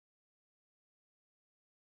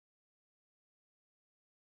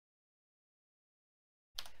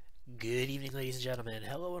Good evening, ladies and gentlemen.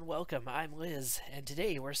 Hello and welcome. I'm Liz, and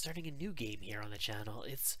today we're starting a new game here on the channel.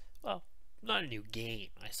 It's, well, not a new game,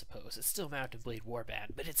 I suppose. It's still Mount Blade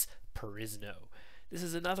Warband, but it's Perisno. This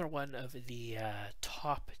is another one of the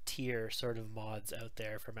top tier sort of mods out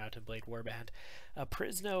there for Mount Blade Warband.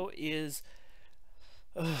 Perisno is,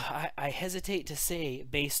 I hesitate to say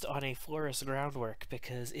based on a Floris groundwork,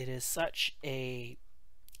 because it is such a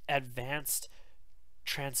advanced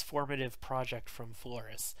transformative project from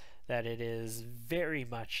Floris that it is very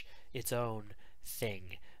much its own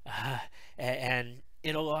thing, and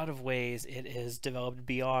in a lot of ways it is developed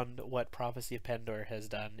beyond what Prophecy of Pendor has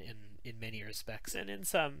done in many respects, and in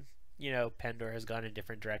some, you know, Pendor has gone in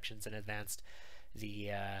different directions and advanced the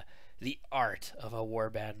art of a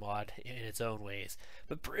warband mod in its own ways.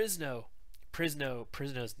 But Perisno's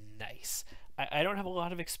nice. I don't have a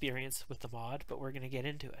lot of experience with the mod, but we're gonna get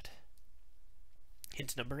into it.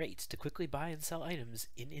 Hint number 8, to quickly buy and sell items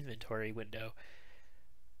in inventory window.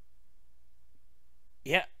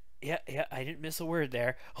 Yeah, I didn't miss a word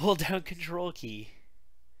there. Hold down control key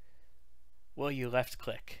while you left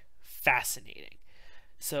click. Fascinating.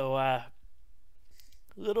 So,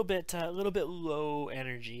 little bit low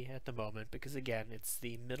energy at the moment, because again, it's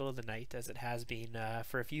the middle of the night, as it has been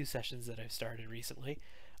for a few sessions that I've started recently.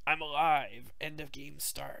 I'm alive. End of game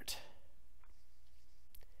start.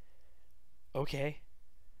 Okay.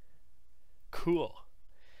 Cool.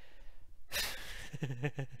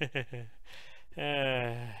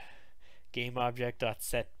 Game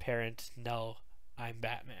object.set parent null. I'm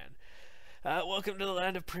Batman. Welcome to the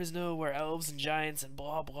land of Perisno, where elves and giants and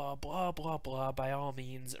blah blah blah blah blah. By all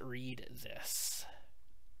means, read this.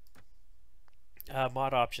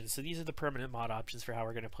 Mod options. So these are the permanent mod options for how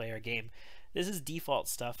we're going to play our game. This is default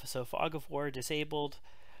stuff. So Fog of War disabled.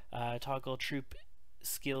 Toggle troop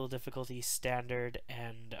skill difficulty standard,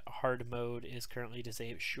 and hard mode is currently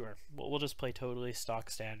disabled. Sure, we'll just play totally stock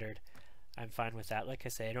standard. I'm fine with that. Like I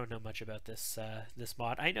say, I don't know much about this this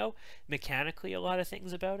mod. I know mechanically a lot of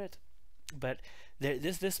things about it, but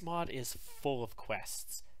this mod is full of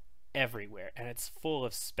quests everywhere, and it's full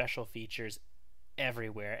of special features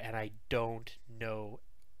everywhere, and I don't know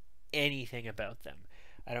anything about them.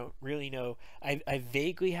 I don't really know. I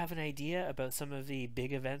vaguely have an idea about some of the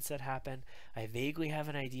big events that happen. I vaguely have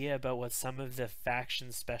an idea about what some of the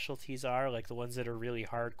faction specialties are, like the ones that are really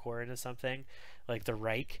hardcore into something, like the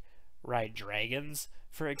Reich ride dragons,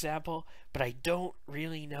 for example, but I don't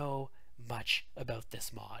really know much about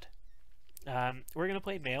this mod. We're going to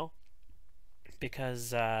play male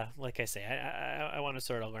because, like I say, I want to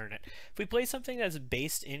sort of learn it. If we play something that's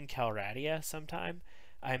based in Calradia sometime,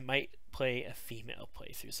 I might play a female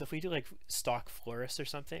playthrough. So if we do like stock Floris or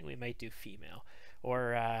something, we might do female.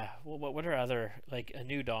 Or what are other, like a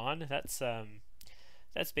New Dawn? That's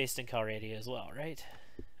based in Calradia as well, right?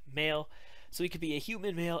 Male. So we could be a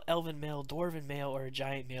human male, elven male, dwarven male, or a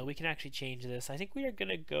giant male. We can actually change this. I think we are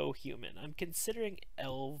gonna go human. I'm considering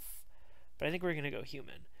elf, but I think we're gonna go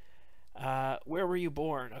human. Where were you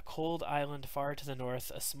born? A cold island far to the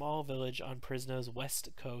north, a small village on Perisno's west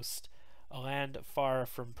coast. A land far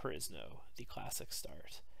from Perisno, the classic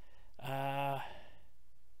start. Yeah,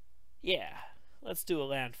 let's do a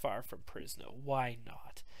land far from Perisno. Why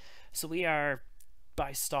not? So we are,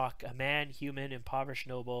 by stock, a man, human, impoverished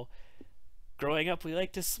noble. Growing up, we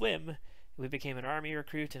liked to swim. We became an army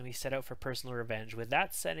recruit, and we set out for personal revenge. With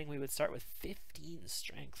that setting, we would start with 15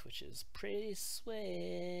 strength, which is pretty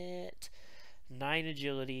sweet. 9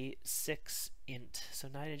 agility, 6 int. So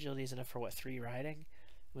 9 agility is enough for, what, 3 riding?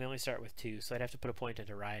 We only start with 2, so I'd have to put a point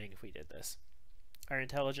into riding if we did this. Our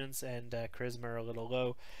intelligence and charisma are a little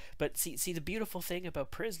low. But see the beautiful thing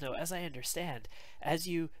about Perisno, as I understand, as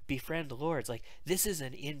you befriend lords, like, this is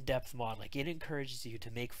an in-depth mod. Like, it encourages you to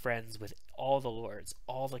make friends with all the lords,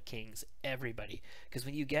 all the kings, everybody. Because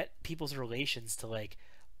when you get people's relations to, like,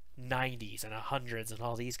 90s and 100s and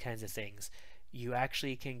all these kinds of things, you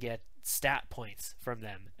actually can get stat points from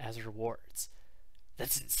them as rewards.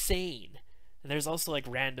 That's insane. And there's also like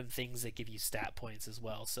random things that give you stat points as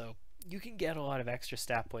well, so you can get a lot of extra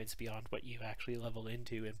stat points beyond what you actually level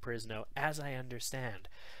into in Perisno, as I understand.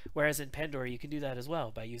 Whereas in Pendor you can do that as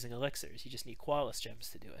well by using elixirs. You just need Qualis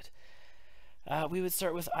gems to do it. We would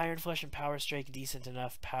start with Iron Flesh and Power Strike, decent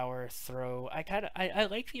enough. Power Throw. I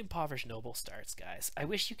like the Impoverished Noble starts, guys. I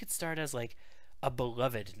wish you could start as like a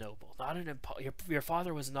beloved noble, not an your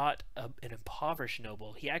father was not an impoverished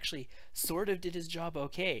noble. He actually sort of did his job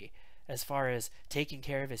okay, as far as taking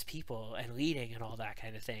care of his people and leading and all that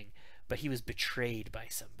kind of thing, but he was betrayed by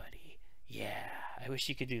somebody. Yeah, I wish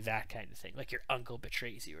you could do that kind of thing, like your uncle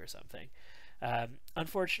betrays you or something.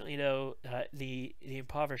 Unfortunately, though, the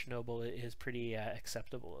impoverished noble is pretty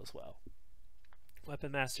acceptable as well.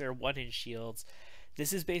 Weapon master, 1 in shields.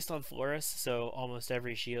 This is based on Floris, so almost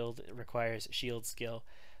every shield requires shield skill.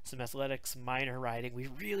 Some athletics, minor riding. We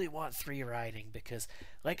really want 3 riding because,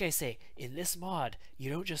 like I say, in this mod, you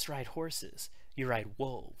don't just ride horses. You ride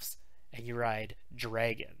wolves, and you ride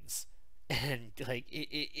dragons. And, like,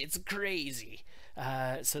 it's crazy.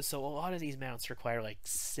 So a lot of these mounts require, like,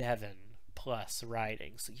 7+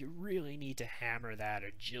 riding. So you really need to hammer that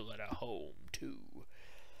agility home, too.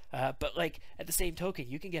 But, like, at the same token,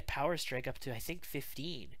 you can get power strike up to, I think,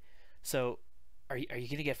 15. So are you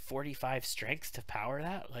going to get 45 strength to power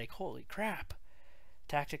that? Like, holy crap.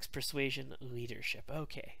 Tactics, persuasion, leadership.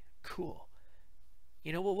 Okay, cool.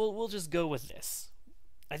 You know, we'll just go with this.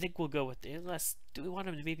 I think we'll go with it. Unless, do we want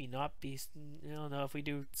him to maybe not be... I don't know, if we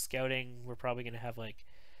do scouting, we're probably going to have, like,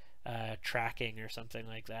 tracking or something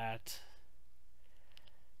like that.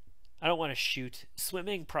 I don't want to shoot.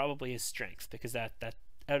 Swimming probably is strength, because that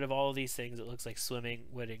out of all of these things, it looks like swimming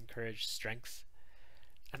would encourage strength.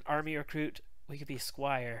 An army recruit, we could be a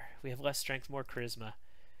squire. We have less strength, more charisma.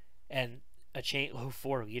 And a chain... Oh,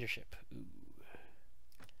 4 leadership. Ooh.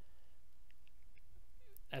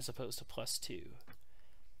 As opposed to +2.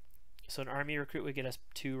 So an army recruit would get us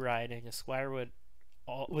 2 riding. A squire would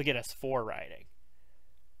get us 4 riding.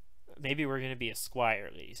 Maybe we're going to be a squire,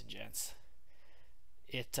 ladies and gents.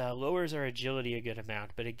 It lowers our agility a good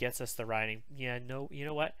amount, but it gets us the riding. Yeah, no, you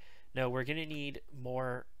know what? No, we're going to need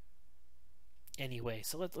more anyway.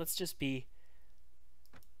 So let's just be...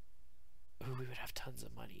 Ooh, we would have tons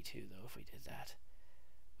of money too, though, if we did that.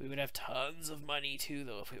 We would have tons of money too,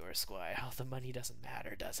 though, if we were a squire. Oh, the money doesn't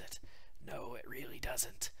matter, does it? No, it really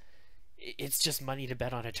doesn't. It's just money to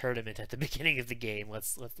bet on a tournament at the beginning of the game.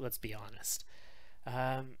 Let's be honest.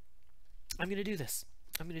 I'm gonna do this.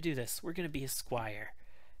 I'm gonna do this. We're gonna be a squire.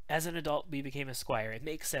 As an adult, we became a squire. It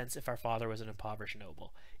makes sense if our father was an impoverished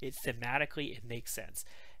noble. Thematically, it makes sense.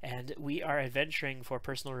 And we are adventuring for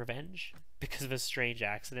personal revenge because of a strange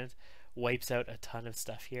accident. Wipes out a ton of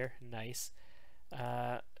stuff here. Nice.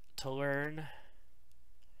 To learn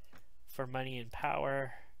for money and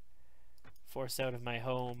power. Forced out of my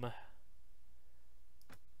home.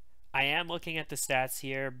 I am looking at the stats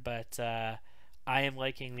here, but I am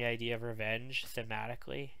liking the idea of revenge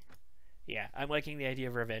thematically. Yeah, I'm liking the idea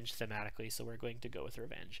of revenge thematically, so we're going to go with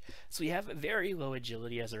revenge. So we have very low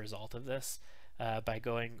agility as a result of this by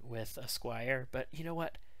going with a squire, but you know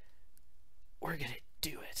what? We're going to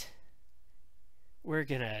do it. We're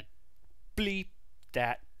going to bleep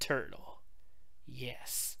that turtle.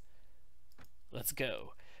 Yes. Let's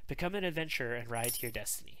go. Become an adventurer and ride to your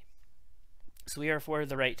destiny. So we are afforded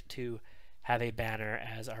the right to have a banner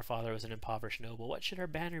as our father was an impoverished noble. What should our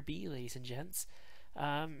banner be, ladies and gents?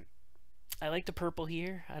 I like the purple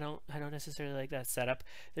here. I don't necessarily like that setup.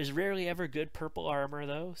 There's rarely ever good purple armor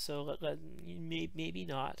though, so maybe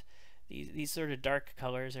not. These sort of dark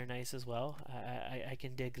colors are nice as well. I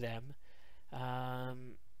can dig them.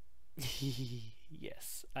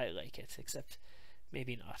 Yes, I like it, except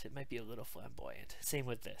maybe not. It might be a little flamboyant. Same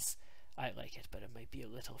with this. I like it, but it might be a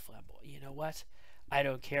little flamboyant. You know what? I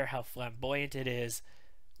don't care how flamboyant it is.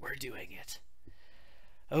 We're doing it.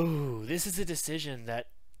 Oh, this is a decision that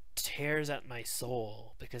tears at my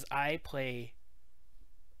soul because I play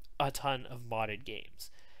a ton of modded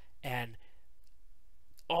games. And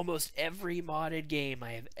almost every modded game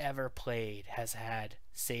I have ever played has had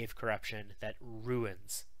save corruption that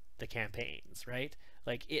ruins the campaigns, right?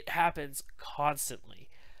 Like, it happens constantly.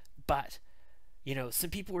 But you know, some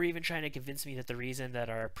people were even trying to convince me that the reason that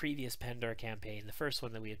our previous Pendor campaign, the first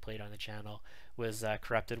one that we had played on the channel, was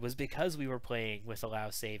corrupted was because we were playing with allow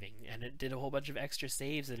saving, and it did a whole bunch of extra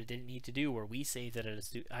saves that it didn't need to do, where we saved it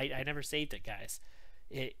as I never saved it, guys.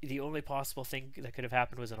 The only possible thing that could have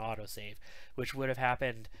happened was an autosave, which would have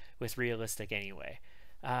happened with realistic anyway.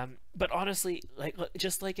 But honestly,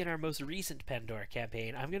 just like in our most recent Pendor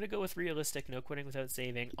campaign, I'm going to go with realistic, no quitting without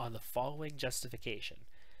saving, on the following justification.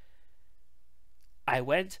 I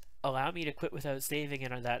went, allow me to quit without saving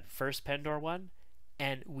in on that first Pendor one,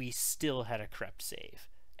 and we still had a corrupt save,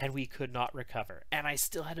 and we could not recover. And I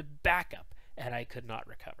still had a backup, and I could not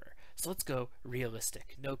recover. So let's go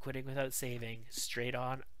realistic. No quitting without saving, straight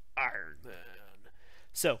on Iron Man.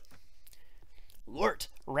 So, Lort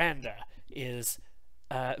Randa is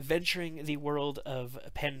venturing the world of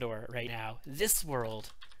Pendor right now. This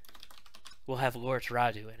world will have Lort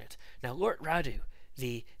Radu in it. Now, Lort Radu,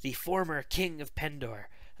 the former king of Pendor,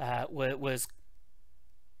 was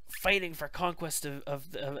fighting for conquest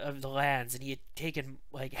of the lands, and he had taken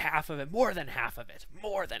like half of it, more than half of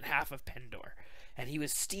Pendor, and he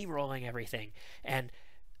was steamrolling everything, and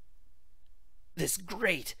this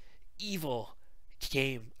great evil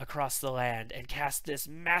came across the land and cast this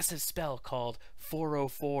massive spell called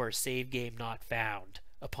 404 Save Game Not Found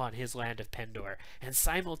upon his land of Pendor, and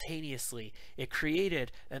simultaneously it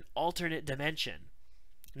created an alternate dimension.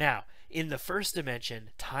 Now, in the first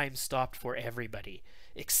dimension, time stopped for everybody,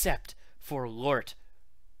 except for Lord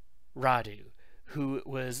Radu, who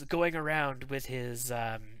was going around with his,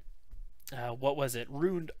 what was it,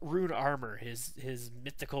 rune armor, his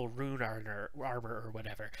mythical rune armor or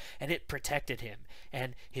whatever, and it protected him,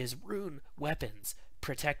 and his rune weapons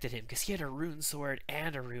protected him, because he had a rune sword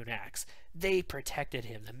and a rune axe. They protected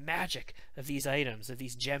him. The magic of these items, of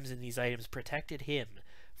these gems in these items, protected him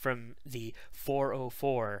from the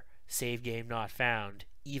 404 Save Game Not Found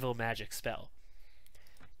evil magic spell.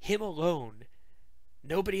 Him alone,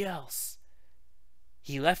 nobody else.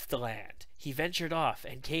 He left the land. He ventured off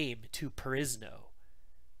and came to Perisno.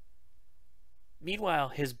 Meanwhile,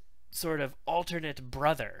 his sort of alternate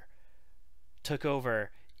brother took over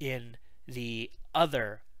in the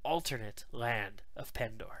other alternate land of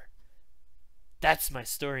Pendor. That's my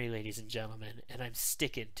story, ladies and gentlemen, and I'm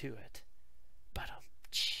sticking to it. But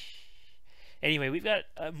anyway, we've got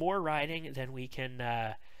more riding than we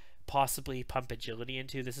can possibly pump agility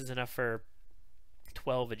into. This is enough for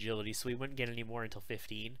 12 agility, so we wouldn't get any more until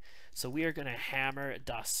 15. So we are going to hammer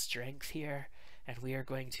DOS strength here, and we are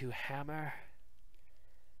going to hammer...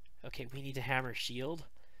 Okay, we need to hammer shield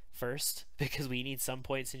first, because we need some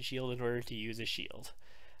points in shield in order to use a shield.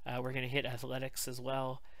 We're going to hit athletics as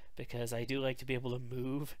well, because I do like to be able to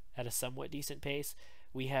move at a somewhat decent pace.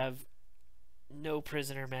 We have no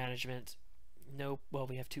prisoner management. No, well,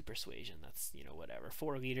 we have 2 persuasion. That's, you know, whatever.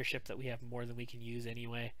 4 leadership that we have more than we can use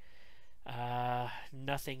anyway.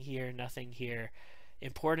 Nothing here, nothing here.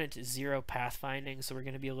 Important 0 pathfinding, so we're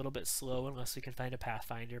going to be a little bit slow unless we can find a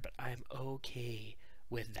pathfinder, but I'm okay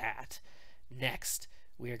with that. Next,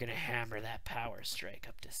 we are going to hammer that power strike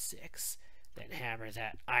up to 6, then hammer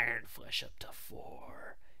that iron flesh up to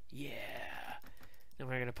 4. Yeah. Then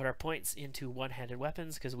we're going to put our points into one-handed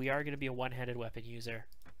weapons, because we are going to be a one-handed weapon user.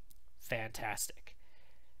 Fantastic.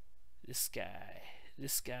 This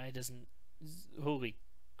guy doesn't... Holy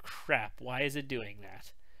crap, why is it doing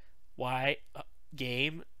that? Why?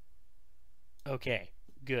 Game? Okay,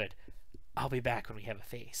 good. I'll be back when we have a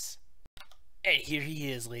face. And here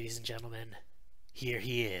he is, ladies and gentlemen. Here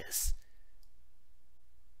he is.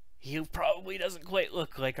 He probably doesn't quite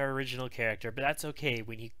look like our original character, but that's okay.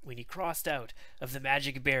 When he crossed out of the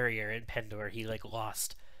magic barrier in Pendor, he like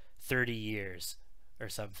lost 30 years or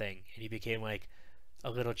something, and he became like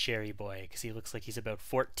a little cherry boy, because he looks like he's about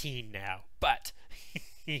 14 now. But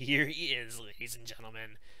here he is, ladies and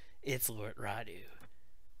gentlemen. It's Lord Radu.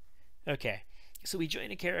 Okay, so we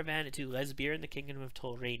join a caravan to Lesbir in the Kingdom of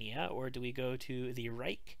Tolrania, or do we go to the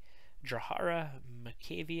Reich, Drahara,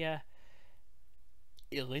 Macavia,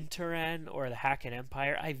 Ilintaran, or the Hakan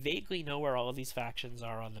Empire? I vaguely know where all of these factions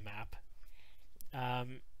are on the map.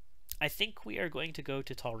 I think we are going to go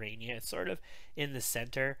to Tolrania. It's sort of in the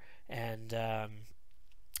center, and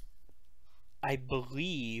I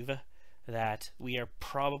believe that we are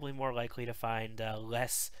probably more likely to find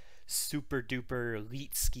less super duper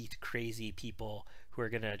elite skeet crazy people who are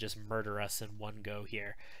gonna just murder us in one go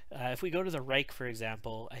here. If we go to the Reich, for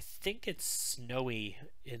example, I think it's snowy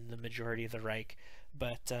in the majority of the Reich,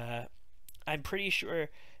 but I'm pretty sure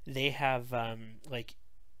they have like,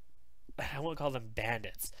 I won't call them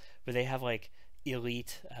bandits, but they have like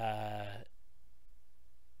elite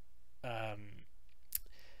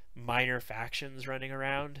minor factions running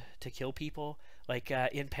around to kill people. Like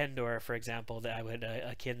in Pendor, for example, that I would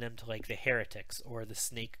akin them to like the heretics or the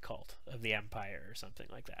snake cult of the Empire or something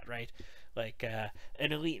like that, right? Like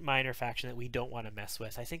an elite minor faction that we don't want to mess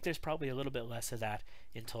with. I think there's probably a little bit less of that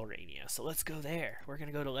in Tolrania. So let's go there. We're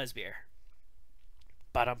going to go to Lesbir.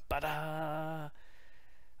 Ba-dum-ba-da!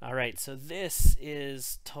 Alright, so this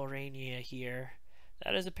is Tolrania here.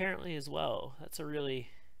 That is apparently as well. That's a really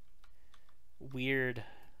weird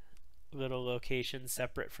little location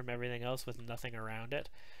separate from everything else with nothing around it.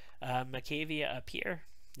 Macavia up here.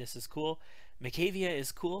 This is cool. Macavia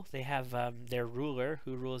is cool. They have their ruler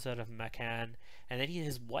who rules out of Macan, and then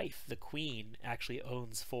his wife, the queen, actually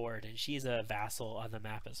owns Ford, and she's a vassal on the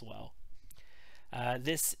map as well.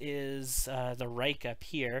 This is the Reich up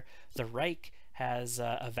here. The Reich has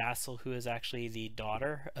a vassal who is actually the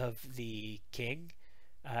daughter of the king,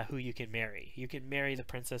 who you can marry. You can marry the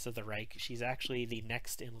princess of the Reich. She's actually the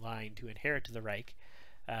next in line to inherit the Reich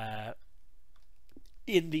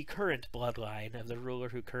in the current bloodline of the ruler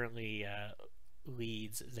who currently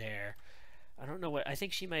leads there. I don't know what, I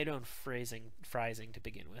think she might own Freising to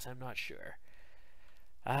begin with, I'm not sure.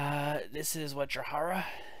 This is what, Jahara?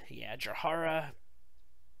 Yeah, Jahara.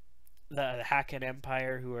 The Hakan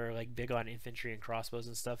Empire, who are like big on infantry and crossbows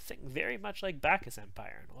and stuff, think very much like Bacchus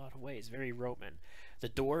Empire in a lot of ways, very Roman. The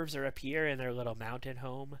dwarves are up here in their little mountain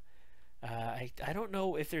home. I don't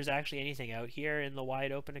know if there's actually anything out here in the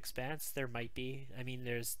wide open expanse. There might be. I mean,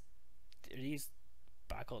 there's these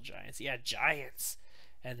Bakal giants. Yeah, giants.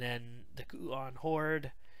 And then the Gulan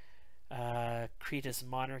Horde. Cretus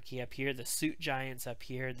Monarchy up here. The Suit Giants up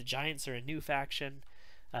here. The Giants are a new faction.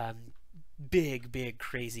 Big,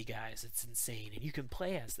 crazy guys. It's insane. And you can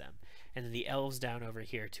play as them. And then the Elves down over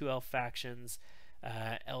here. 2 elf factions.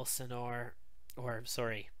 Elsinore. Or,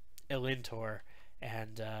 sorry, Elintor.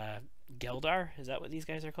 And Geldar. Is that what these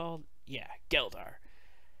guys are called? Yeah, Geldar.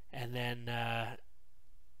 And then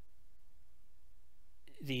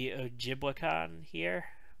the Ojibwakan here.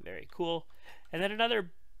 Very cool. And then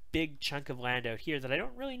another big chunk of land out here that I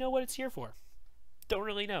don't really know what it's here for. Don't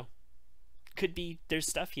really know. Could be there's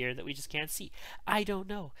stuff here that we just can't see. I don't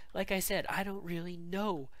know. Like I said, I don't really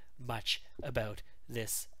know much about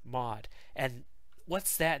this mod. And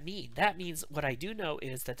what's that mean? That means what I do know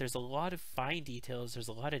is that there's a lot of fine details. There's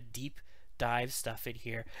a lot of deep dive stuff in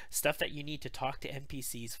here. Stuff that you need to talk to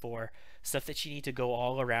NPCs for. Stuff that you need to go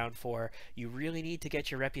all around for. You really need to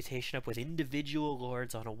get your reputation up with individual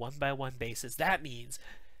lords on a 1-by-1 basis. That means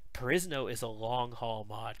Perisno is a long haul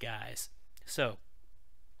mod, guys. So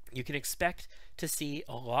you can expect to see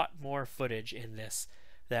a lot more footage in this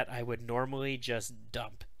that I would normally just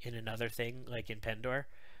dump in another thing like in Pendor.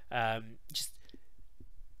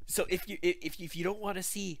 So if you don't want to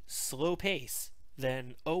see slow pace,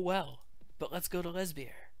 then oh well. But let's go to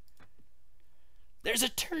Lesbier. There's a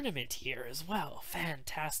tournament here as well.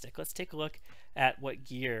 Fantastic. Let's take a look at what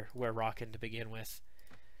gear we're rocking to begin with.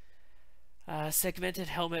 Segmented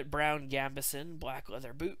helmet, brown gambeson, black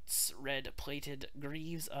leather boots, red plated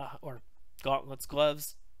greaves, or gauntlets,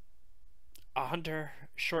 gloves, a hunter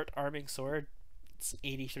short arming sword. It's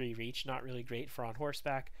 83 reach, not really great for on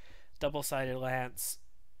horseback. Double-sided lance,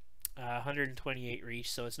 128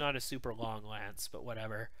 reach, so it's not a super long lance, but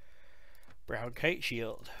whatever. Brown kite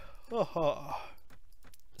shield.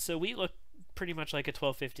 So we look pretty much like a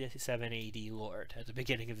 1257 AD lord at the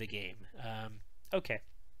beginning of the game. Okay.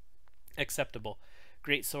 Acceptable.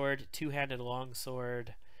 Great sword, two-handed long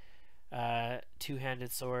sword,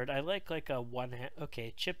 two-handed sword. I like a one-hand.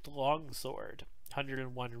 Okay, chipped long sword,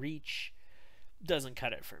 101 reach. Doesn't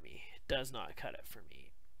cut it for me. Does not cut it for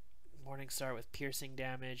me. Morningstar with piercing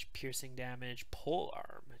damage, pole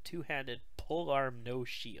arm, two-handed pole arm, no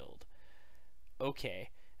shield. Okay,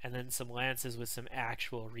 and then some lances with some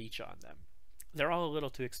actual reach on them. They're all a little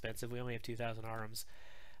too expensive. We only have 2,000 arms.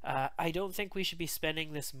 I don't think we should be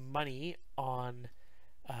spending this money on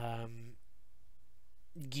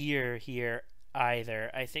gear here either.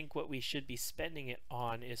 I think what we should be spending it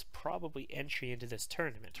on is probably entry into this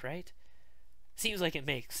tournament, right? Seems like it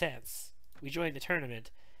makes sense. We join the tournament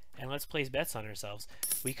and let's place bets on ourselves.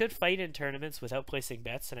 We could fight in tournaments without placing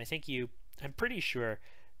bets, and I think I'm pretty sure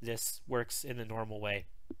this works in the normal way.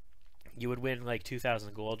 You would win like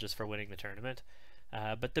 2,000 gold just for winning the tournament.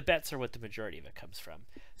 But the bets are what the majority of it comes from.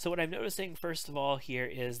 So what I'm noticing, first of all, here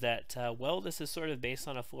is that, well, this is sort of based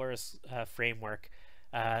on a Floris framework.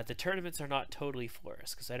 The tournaments are not totally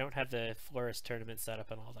Floris, because I don't have the Floris tournament set up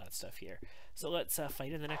and all that stuff here. So let's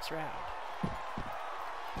fight in the next round.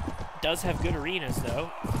 Does have good arenas, though.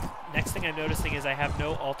 Next thing I'm noticing is I have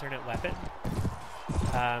no alternate weapon.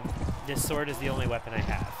 This sword is the only weapon I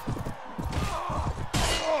have.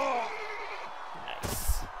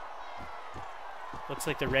 Looks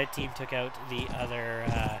like the red team took out the other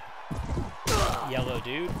yellow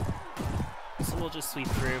dude. So we'll just sweep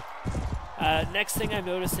through. Next thing I'm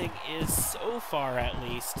noticing is, so far at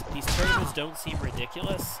least, these tournaments don't seem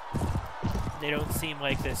ridiculous. They don't seem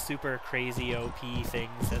like the super crazy OP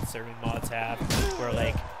things that certain mods have, where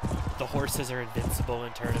like the horses are invincible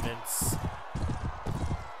in tournaments.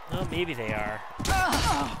 Well, maybe they are.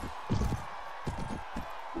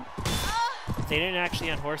 They didn't actually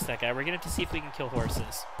unhorse that guy. We're gonna have to see if we can kill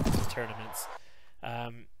horses in tournaments,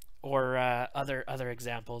 or other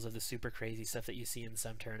examples of the super crazy stuff that you see in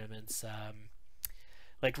some tournaments,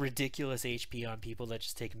 like ridiculous HP on people that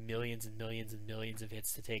just take millions and millions and millions of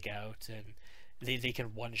hits to take out, and they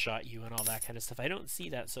can one-shot you and all that kind of stuff. I don't see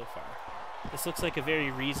that so far. This looks like a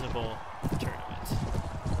very reasonable tournament.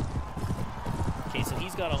 Okay, so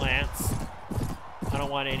he's got a lance. I don't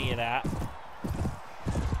want any of that.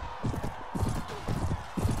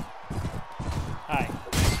 Hi.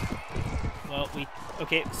 Well,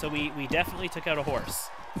 okay, so we definitely took out a horse.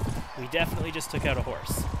 We definitely just took out a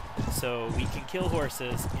horse. So we can kill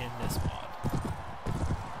horses in this mod.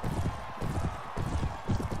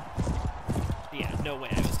 Yeah, no way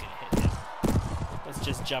I was gonna hit him. Let's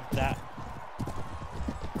just jump that.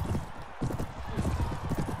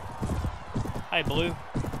 Hi, Blue.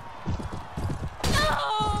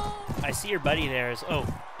 No! I see your buddy there.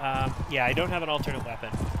 Yeah, I don't have an alternate weapon.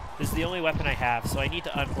 This is the only weapon I have, so I need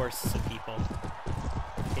to unhorse some people.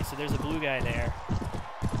 Okay, so there's a blue guy there.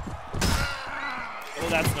 Oh,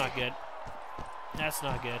 that's not good. That's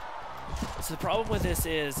not good. So the problem with this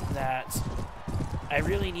is that I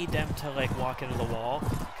really need them to like walk into the wall,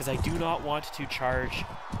 because I do not want to charge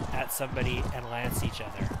at somebody and lance each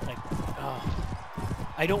other. Like, oh.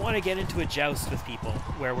 I don't want to get into a joust with people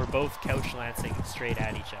where we're both couch lancing straight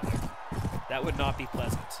at each other. That would not be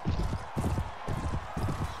pleasant.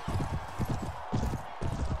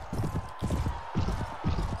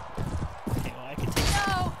 Okay, well I can take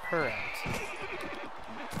her out.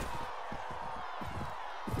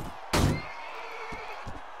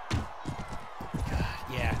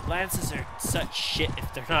 Lances are such shit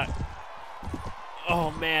if they're not...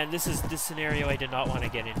 Oh man, this scenario I did not want to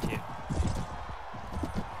get into.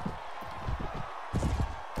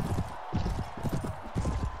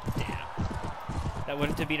 Damn. That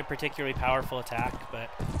wouldn't have been a particularly powerful attack, but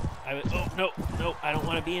I would... Oh, no, no, I don't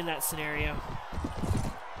want to be in that scenario.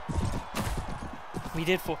 We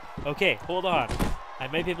did four... Okay, hold on. I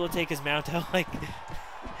might be able to take his mount out, like...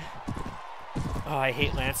 Oh, I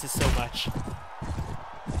hate lances so much.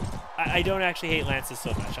 I don't actually hate lances so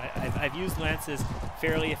much. I've used lances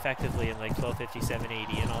fairly effectively in like 1250,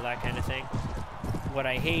 780 and all that kind of thing. What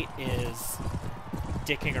I hate is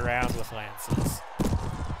dicking around with lances.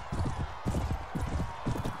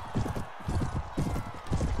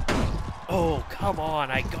 Oh, come on.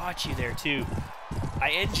 I got you there too.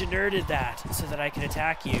 I engineered that so that I can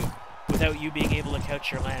attack you without you being able to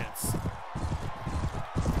couch your lance.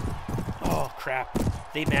 Oh, crap.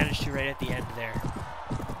 They managed to right at the end there.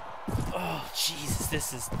 Oh Jesus!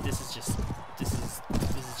 This is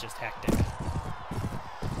just hectic.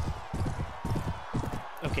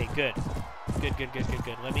 Okay, good.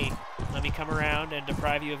 Let me come around and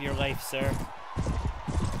deprive you of your life, sir.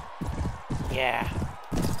 Yeah.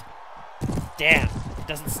 Damn! It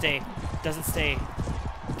doesn't stay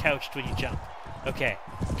couched when you jump. Okay,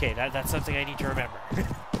 that's something I need to remember.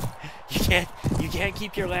 you can't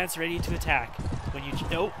keep your lance ready to attack when you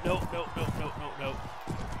no.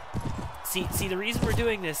 See, the reason we're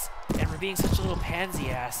doing this, and we're being such a little pansy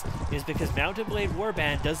ass, is because Mount Blade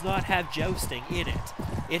Warband does not have jousting in it.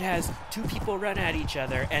 It has two people run at each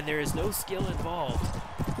other, and there is no skill involved.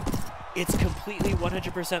 It's completely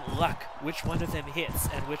 100% luck which one of them hits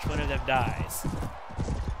and which one of them dies.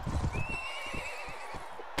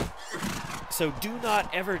 So do not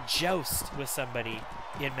ever joust with somebody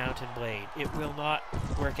in Mount Blade. It will not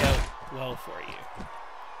work out well for you.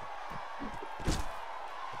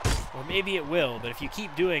 Or maybe it will, but if you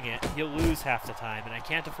keep doing it, you'll lose half the time, and I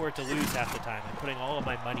can't afford to lose half the time. I'm putting all of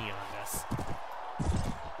my money on this.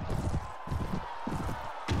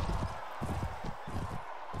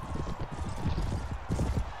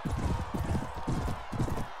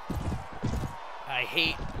 I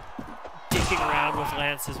hate dicking around with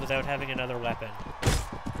lances without having another weapon.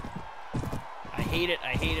 I hate it.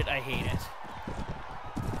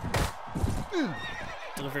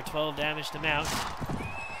 Deliver 12 damage to mount.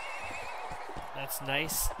 That's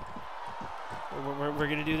nice. We're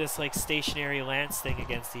gonna do this like stationary lance thing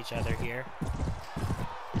against each other here.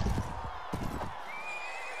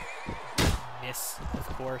 Miss, of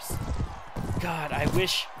course. God, I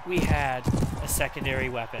wish we had a secondary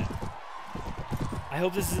weapon. I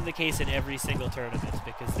hope this isn't the case in every single tournament,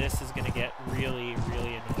 because this is gonna get really,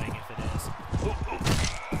 really annoying if it is. Ooh,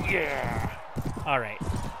 ooh. Yeah! Alright.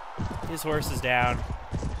 His horse is down.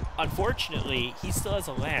 Unfortunately, he still has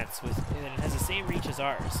a lance, and it has the same reach as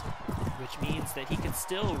ours, which means that he can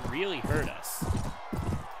still really hurt us.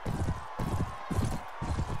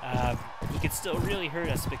 He can still really hurt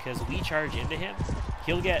us because we charge into him.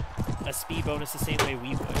 He'll get a speed bonus the same way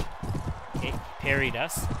we would. Okay, parried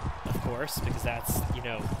us, of course, because that's, you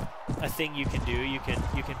know, a thing you can do. You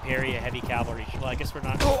can parry a heavy cavalry. Well, I guess we're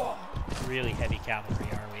not really heavy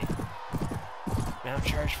cavalry, are we? Mount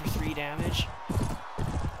charge for 3 damage.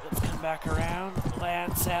 Back around,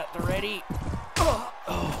 lance at the ready.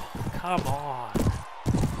 Oh, come on.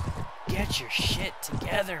 Get your shit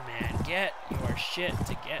together, man. Get your shit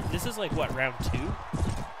together. This is like, what, round 2?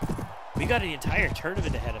 We got an entire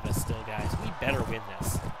tournament ahead of us still, guys. We better win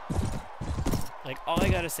this. Like, all I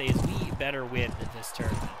gotta say is we better win in this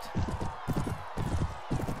tournament.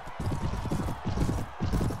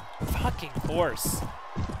 fucking horse.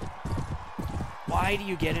 Why do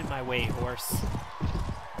you get in my way, horse?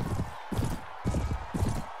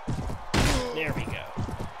 There we go.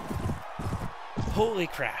 Holy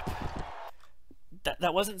crap.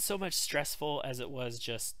 That wasn't so much stressful as it was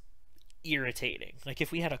just irritating. Like,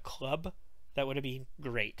 if we had a club, that would have been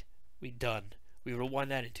great. We'd done. We would have won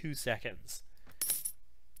that in 2 seconds.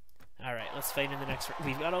 Alright, let's fight in the next round.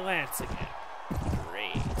 We've got a lance again.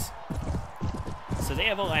 Great. So they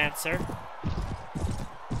have a lancer.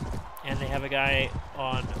 And they have a guy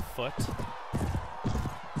on foot.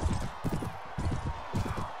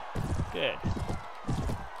 Good.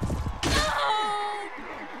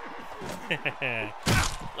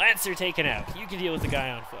 Lancer taken out. You can deal with the guy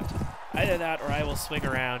on foot. Either that, or I will swing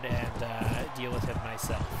around and deal with him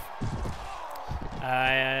myself.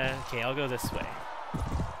 Okay, I'll go this way.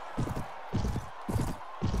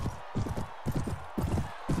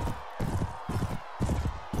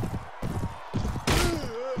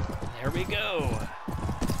 There we go.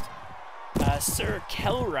 Sir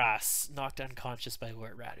Kelras knocked unconscious by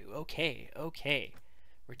Lord Radu. Okay, okay.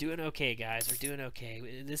 We're doing okay, guys. We're doing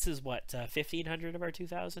okay. This is what, 1,500 of our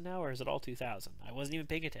 2,000 now, or is it all 2,000? I wasn't even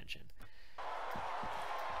paying attention.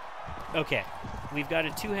 Okay, we've got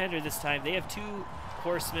a two-hander this time. They have 2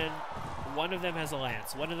 horsemen. One of them has a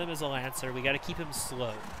lance. One of them is a lancer. We got to keep him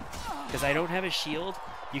slow, because I don't have a shield.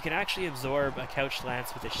 You can actually absorb a couched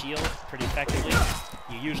lance with a shield pretty effectively.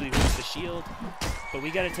 You usually lose the shield, but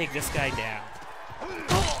we got to take this guy down.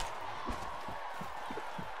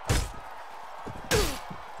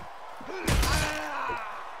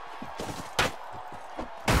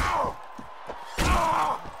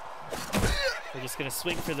 We're just gonna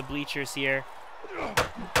swing for the bleachers here.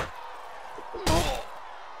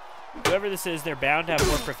 Whoever this is, they're bound to have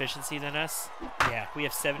more proficiency than us. Yeah, we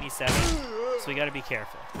have 77, so we gotta be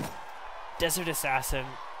careful. Desert Assassin,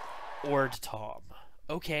 Ord Tom.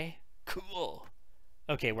 Okay, cool.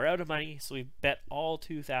 Okay, we're out of money, so we bet all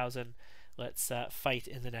 2,000. Let's fight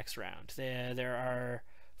in the next round. There are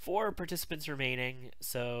 4 participants remaining,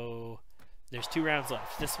 so there's 2 rounds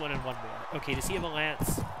left. This one and one more. Okay, does he have a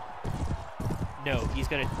lance? No, he's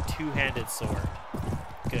got a 2-handed sword.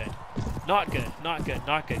 Good. Not good, not good,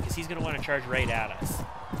 not good, because he's going to want to charge right at us.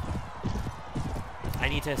 I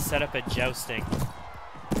need to set up a jousting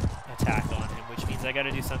attack on him, which means I got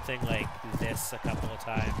to do something like this a couple of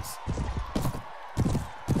times.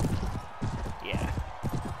 Yeah.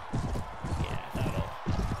 Yeah, that'll...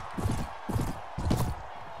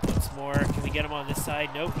 Once more. Can we get him on this side?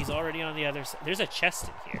 Nope, he's already on the other side. There's a chest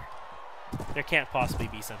in here. There can't possibly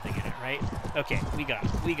be something in it, right? Okay, we got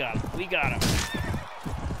him, we got him, we got him.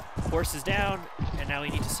 Horse is down, and now we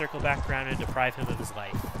need to circle back around and deprive him of his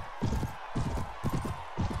life.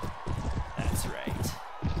 That's right.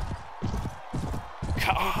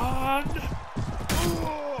 Con!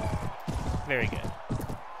 Very good.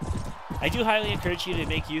 I do highly encourage you to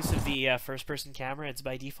make use of the first-person camera. It's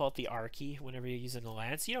by default the R key whenever you're using a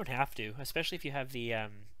lance. You don't have to, especially if you have the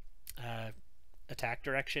attack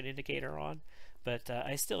direction indicator on, but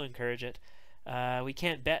I still encourage it. We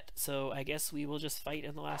can't bet, so I guess we will just fight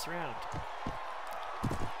in the last round.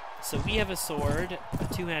 So we have a sword, a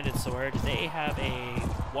 2-handed sword. They have a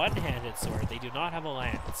 1-handed sword. They do not have a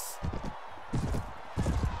lance.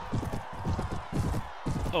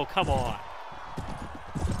 Oh, come on.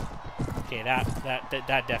 Okay, that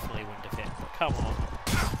definitely wouldn't have hit, but come on.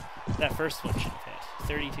 That first one should have hit.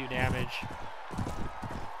 32 damage.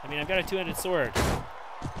 I mean, I've got a 2-handed sword.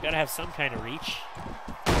 I've got to have some kind of reach.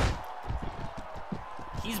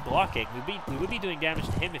 He's blocking. We would be doing damage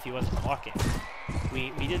to him if he wasn't blocking.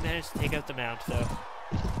 We did manage to take out the mount though.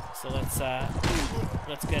 So let's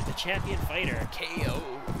get the champion fighter KO'd.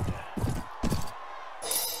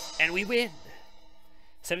 And we win.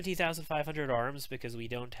 17,500 arms because we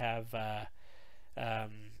don't have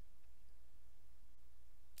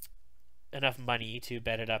enough money to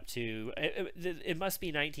bet it up to. It must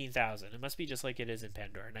be 19,000. It must be just like it is in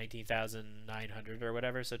Pandora, 19,900 or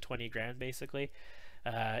whatever. So 20 grand basically.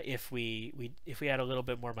 If we had a little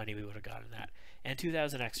bit more money, we would have gotten that, and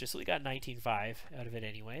 2,000 extra, so we got 19,500 out of it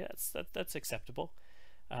anyway. That's acceptable.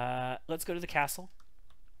 Let's go to the castle,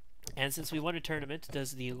 and since we won a tournament,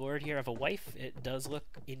 does the lord here have a wife? It does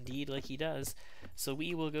look indeed like he does. So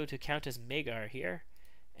we will go to Countess Magar here,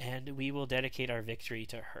 and we will dedicate our victory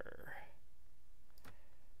to her.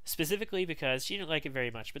 Specifically because she didn't like it very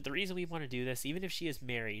much, but the reason we want to do this, even if she is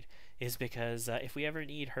married, is because if we ever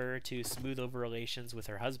need her to smooth over relations with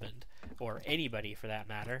her husband, or anybody for that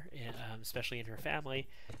matter, especially in her family,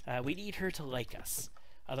 we need her to like us.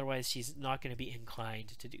 Otherwise, she's not going to be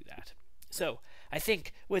inclined to do that. So, I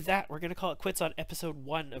think with that, we're going to call it quits on episode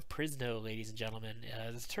 1 of Perisno, ladies and gentlemen.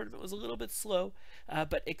 This tournament was a little bit slow,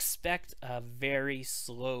 but expect a very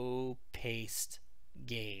slow-paced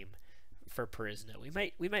game for Perisno.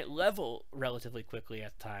 We might level relatively quickly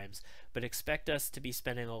at times, but expect us to be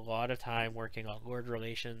spending a lot of time working on lord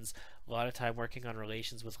relations, a lot of time working on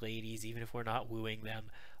relations with ladies, even if we're not wooing them,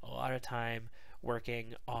 a lot of time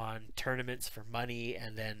working on tournaments for money,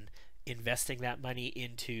 and then investing that money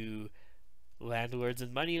into landlords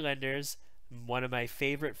and moneylenders. One of my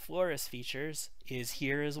favorite Floris features is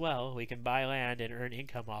here as well. We can buy land and earn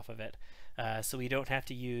income off of it. So we don't have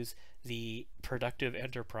to use the productive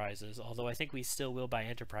enterprises, although I think we still will buy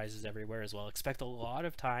enterprises everywhere as well. Expect a lot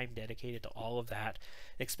of time dedicated to all of that.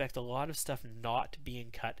 Expect a lot of stuff not being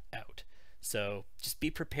cut out. So just be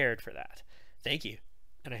prepared for that. Thank you,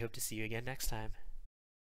 and I hope to see you again next time.